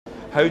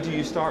How do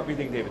you start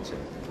reading Davidson?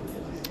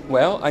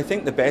 Well, I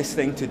think the best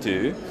thing to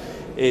do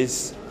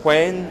is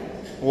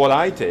what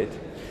I did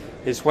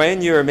is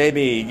when you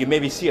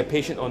maybe see a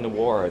patient on the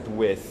ward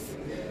with,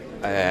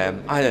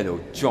 I don't know,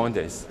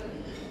 jaundice.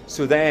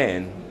 So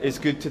then it's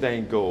good to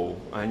then go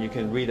and you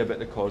can read about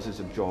the causes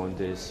of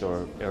jaundice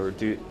or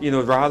do,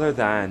 rather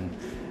than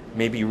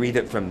maybe read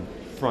it from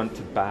front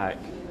to back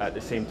at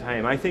the same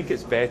time. I think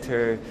it's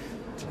better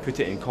to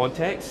put it in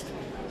context.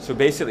 So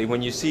basically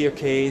when you see a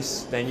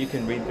case, then you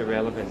can read the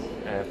relevant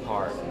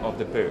part of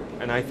the book.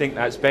 And I think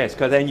that's best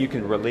because then you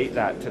can relate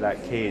that to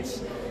that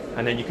case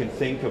and then you can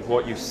think of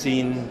what you've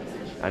seen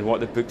and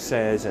what the book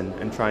says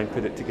and try and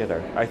put it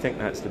together. I think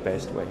that's the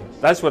best way.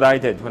 That's what I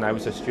did when I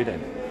was a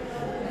student.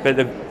 But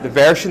the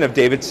version of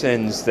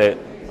Davidson's that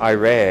I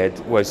read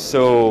was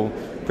so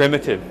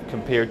primitive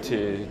compared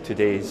to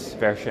today's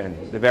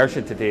version. The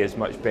version today is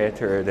much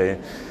better. The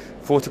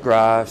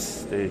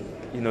photographs, the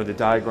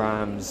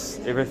diagrams,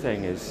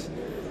 everything is,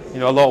 a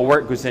lot of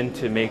work goes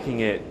into making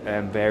it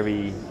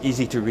very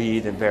easy to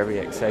read and very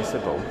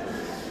accessible.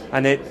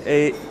 And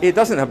it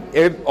doesn't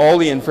have all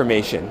the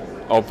information,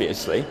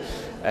 obviously,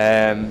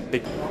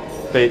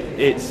 but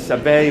it's a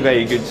very,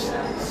 very good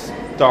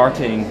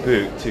starting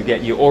book to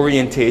get you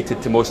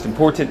orientated to most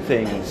important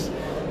things,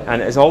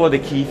 and it's all of the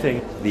key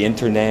things, the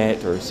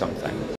internet or something.